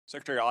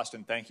Secretary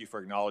Austin, thank you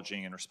for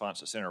acknowledging in response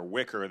to Senator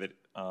Wicker that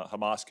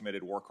Hamas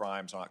committed war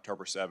crimes on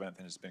October 7th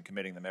and has been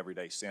committing them every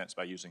day since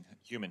by using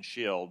human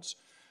shields.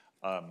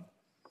 I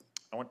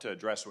want to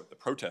address what the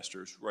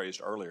protesters raised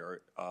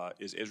earlier.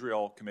 Is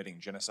Israel committing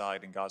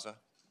genocide in Gaza?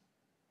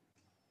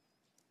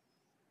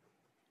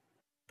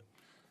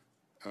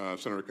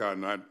 Senator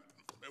Cotton,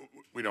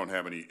 we don't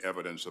have any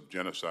evidence of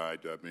genocide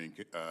being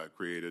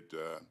created.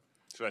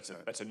 So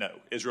that's a no.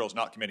 Israel's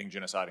not committing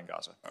genocide in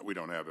Gaza. We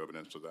don't have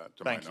evidence of that,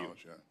 to Thank my you.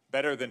 knowledge. Yeah.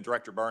 Better than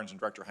Director Burns and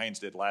Director Haynes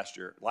did last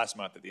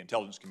month at the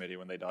Intelligence Committee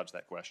when they dodged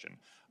that question.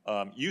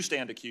 You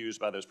stand accused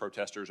by those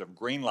protesters of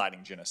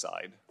greenlighting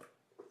genocide.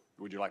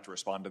 Would you like to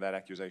respond to that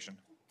accusation?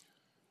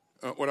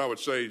 What I would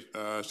say,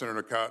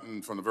 Senator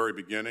Cotton, from the very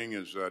beginning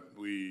is that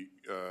we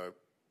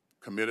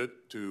committed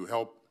to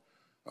help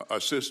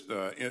assist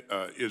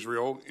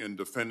Israel in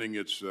defending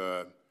its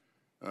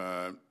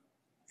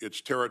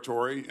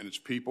territory and its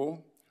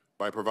people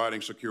by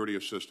providing security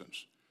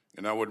assistance.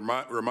 And I would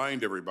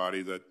remind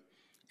everybody that,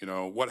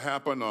 what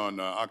happened on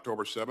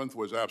October 7th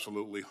was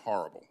absolutely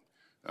horrible.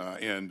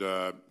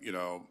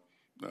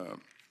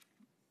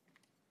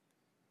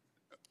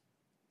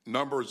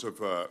 Numbers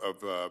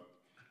of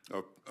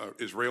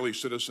Israeli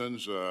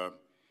citizens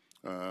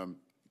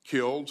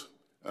killed,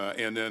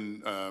 and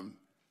then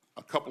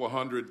a couple of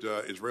hundred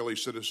Israeli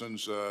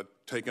citizens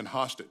taken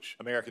hostage.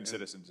 American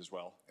citizens as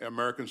well.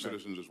 American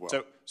citizens as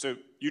well. So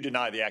you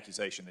deny the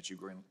accusation that you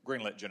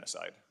greenlit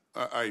genocide?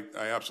 I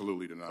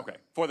absolutely deny. Okay.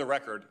 For the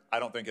record, I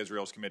don't think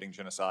Israel's committing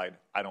genocide.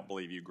 I don't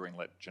believe you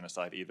greenlit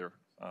genocide either.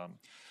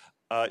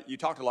 You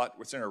talked a lot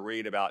with Senator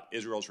Reid about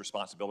Israel's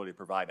responsibility to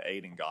provide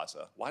aid in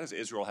Gaza. Why does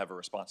Israel have a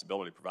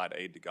responsibility to provide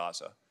aid to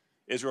Gaza?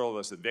 Israel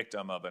was the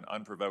victim of an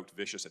unprovoked,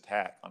 vicious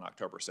attack on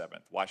October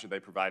 7th. Why should they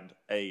provide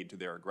aid to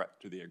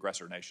the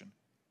aggressor nation?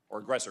 Or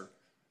aggressor,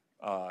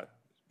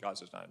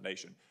 Gaza's not a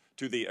nation,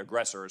 to the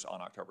aggressors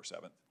on October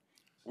 7th.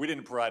 We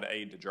didn't provide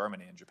aid to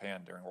Germany and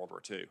Japan during World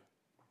War II.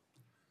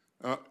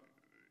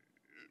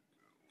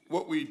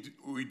 What we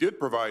did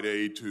provide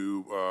aid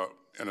to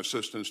and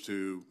assistance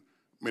to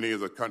many of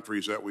the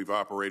countries that we've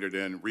operated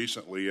in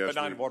recently. But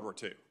not in World War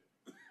II.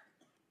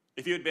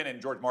 If you had been in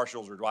George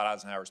Marshall's or Dwight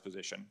Eisenhower's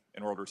position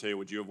in World War II,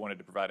 would you have wanted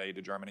to provide aid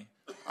to Germany?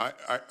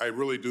 I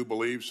really do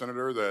believe,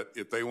 Senator, that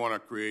if they want to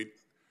create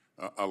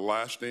a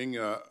lasting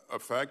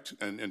effect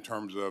in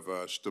terms of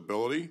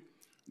stability,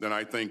 then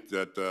I think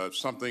that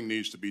something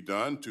needs to be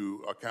done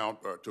to account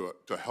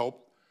to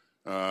help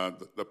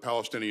the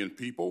Palestinian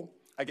people.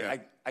 I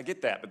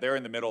get that, but they're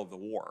in the middle of the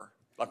war.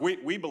 Like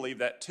we believe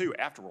that too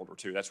after World War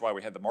II. That's why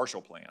we had the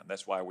Marshall Plan.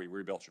 That's why we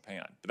rebuilt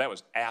Japan. But that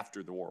was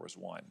after the war was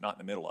won, not in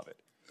the middle of it.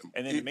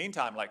 And in the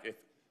meantime, like if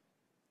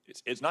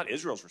it's not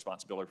Israel's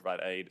responsibility to provide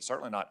aid, it's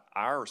certainly not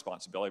our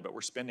responsibility, but we're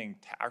spending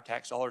our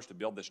tax dollars to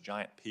build this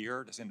giant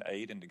pier to send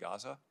aid into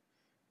Gaza.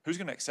 Who's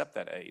going to accept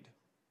that aid?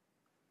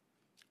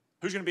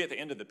 Who's going to be at the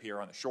end of the pier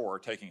on the shore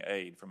taking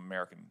aid from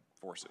American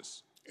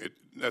forces?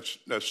 That's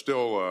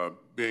still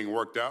being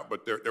worked out,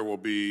 but there will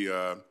be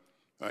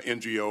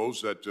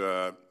NGOs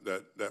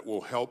that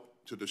will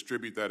help to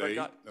distribute that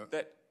aid.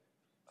 That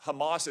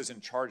Hamas is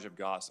in charge of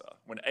Gaza.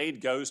 When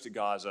aid goes to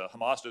Gaza,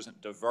 Hamas doesn't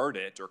divert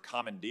it or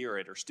commandeer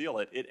it or steal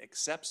it. It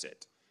accepts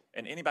it.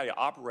 And anybody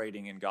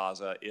operating in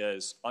Gaza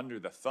is under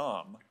the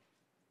thumb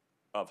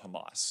of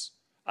Hamas.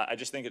 I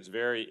just think it's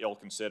very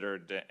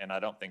ill-considered, and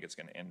I don't think it's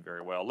going to end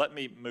very well. Let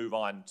me move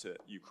on to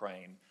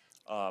Ukraine.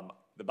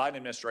 The Biden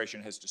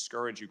administration has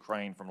discouraged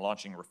Ukraine from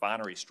launching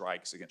refinery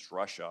strikes against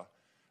Russia.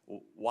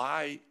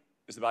 Why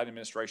is the Biden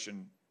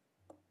administration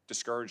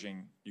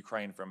discouraging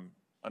Ukraine from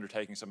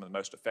undertaking some of the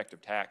most effective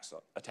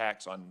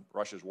attacks on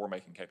Russia's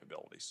war-making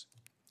capabilities?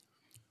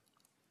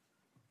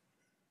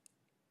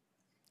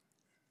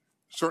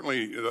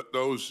 Certainly,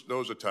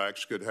 those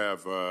attacks could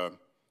have a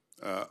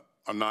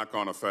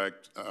knock-on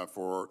effect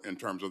in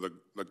terms of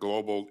the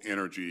global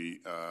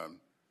energy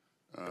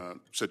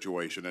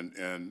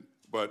situation.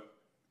 But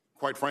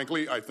quite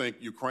frankly, I think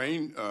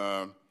Ukraine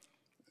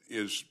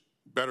is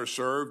better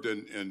served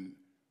in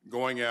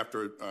going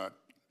after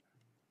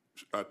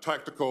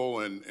tactical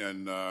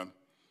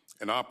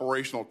and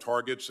operational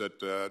targets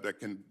that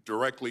can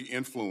directly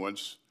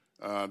influence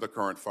the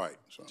current fight.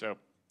 So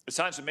it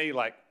sounds to me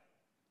like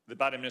the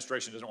Biden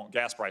administration doesn't want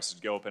gas prices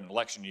to go up in an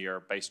election year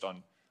based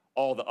on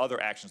all the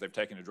other actions they've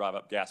taken to drive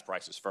up gas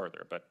prices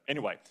further. But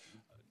anyway,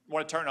 I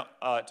want to turn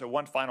to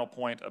one final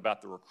point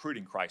about the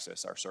recruiting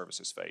crisis our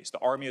services face. The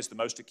Army is the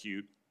most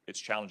acute. It's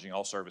challenging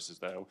all services,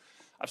 though.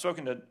 I've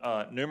spoken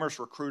to numerous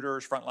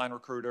recruiters, frontline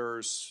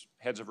recruiters,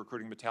 heads of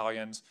recruiting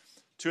battalions.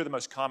 Two of the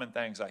most common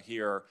things I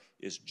hear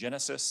is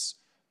genesis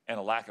and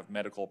a lack of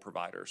medical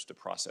providers to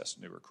process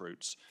new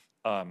recruits.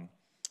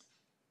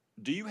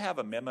 Do you have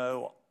a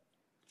memo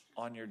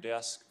on your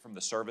desk from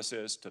the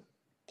services to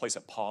place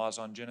a pause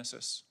on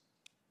genesis?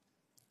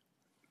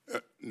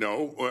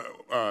 No,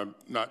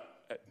 not.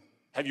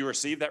 Have you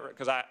received that?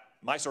 Because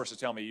my sources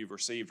tell me you've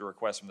received a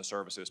request from the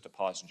services to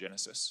pause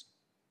genesis.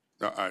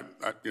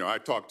 I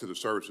talked to the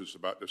service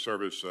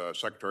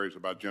secretaries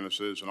about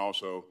genesis, and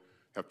also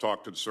have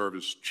talked to the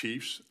service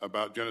chiefs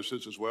about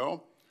Genesis as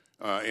well,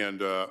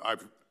 and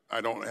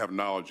I don't have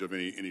knowledge of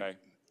any Okay.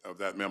 of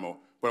that memo.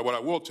 But what I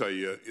will tell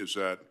you is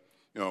that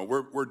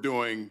we're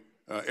doing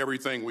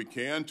everything we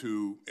can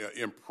to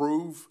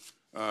improve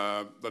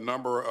the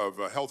number of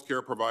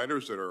healthcare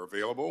providers that are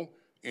available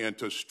and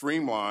to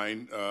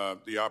streamline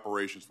the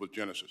operations with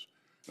Genesis.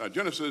 Now,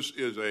 Genesis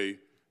is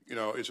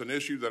it's an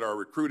issue that our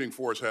recruiting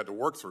force had to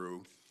work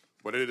through,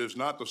 but it is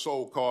not the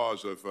sole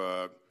cause of.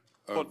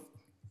 Well,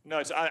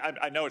 no,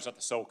 I know it's not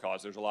the sole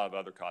cause. There's a lot of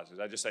other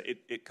causes. I just say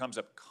it comes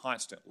up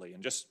constantly.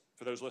 And just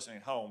for those listening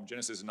at home,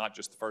 Genesis is not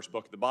just the first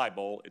book of the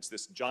Bible. It's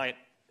this giant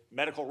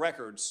medical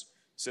records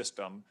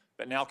system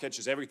that now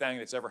catches everything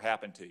that's ever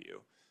happened to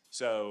you.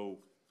 So,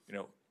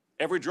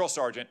 every drill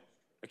sergeant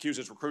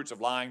accuses recruits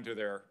of lying to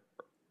their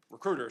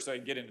recruiters so they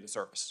can get into the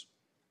service.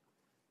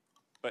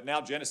 But now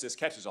Genesis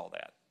catches all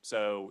that.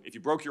 So if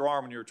you broke your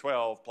arm when you were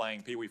 12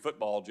 playing Pee Wee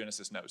football,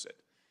 Genesis knows it.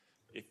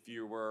 If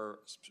you were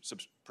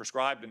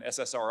prescribed an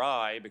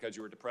SSRI because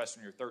you were depressed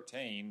when you were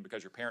 13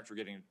 because your parents were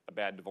getting a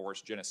bad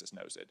divorce, Genesis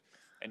knows it.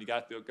 And you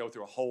got to go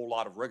through a whole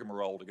lot of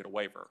rigmarole to get a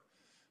waiver.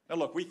 Now,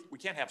 look, we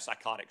can't have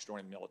psychotics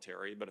joining the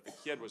military, but if a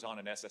kid was on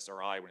an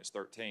SSRI when he's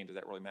 13, does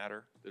that really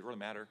matter? Does it really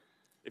matter?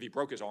 If he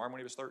broke his arm when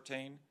he was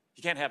 13,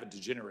 he can't have a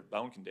degenerate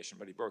bone condition,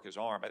 but he broke his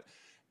arm.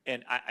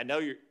 And I know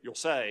you'll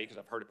say, because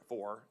I've heard it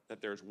before,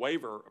 that there's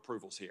waiver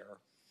approvals here.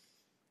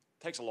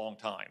 It takes a long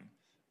time.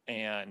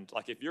 And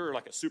like if you're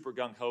like a super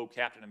gung-ho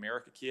Captain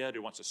America kid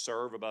who wants to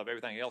serve above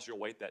everything else, you'll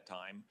wait that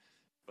time.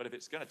 But if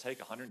it's going to take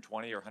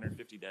 120 or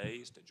 150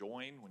 days to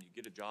join when you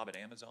get a job at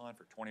Amazon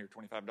for $20 or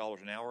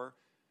 $25 an hour,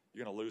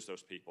 you're going to lose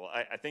those people.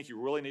 I think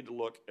you really need to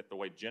look at the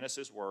way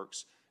Genesis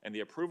works and the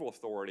approval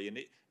authority. And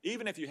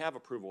even if you have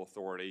approval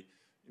authority,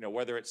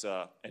 whether it's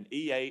an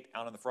E8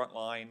 out on the front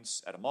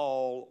lines at a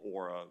mall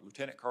or a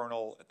lieutenant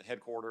colonel at the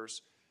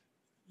headquarters,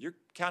 you're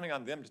counting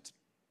on them to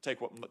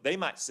take what they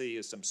might see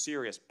as some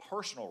serious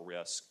personal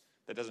risk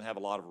that doesn't have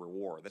a lot of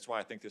reward. That's why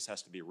I think this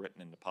has to be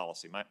written into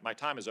policy. My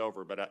time is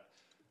over, but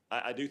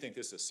I do think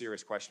this is a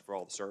serious question for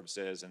all the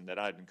services, and that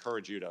I'd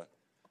encourage you to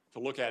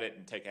look at it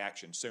and take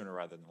action sooner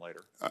rather than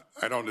later.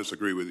 I don't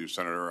disagree with you,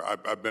 Senator.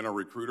 I've been a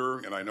recruiter,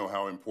 and I know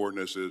how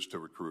important this is to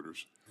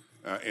recruiters.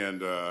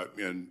 And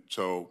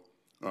so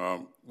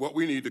what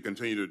we need to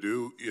continue to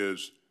do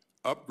is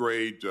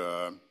upgrade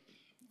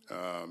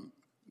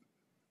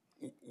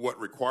what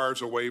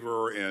requires a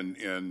waiver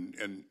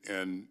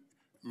and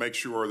make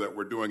sure that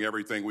we're doing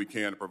everything we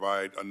can to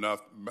provide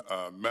enough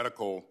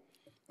medical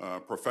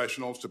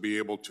professionals to be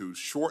able to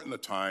shorten the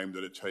time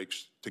that it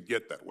takes to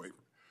get that waiver.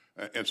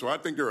 And so I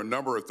think there are a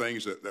number of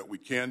things that we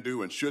can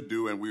do and should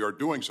do, and we are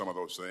doing some of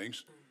those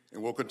things.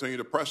 And we'll continue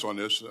to press on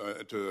this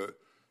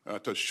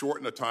to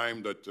shorten the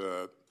time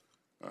that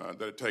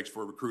it takes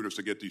for recruiters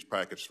to get these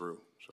packets through. So.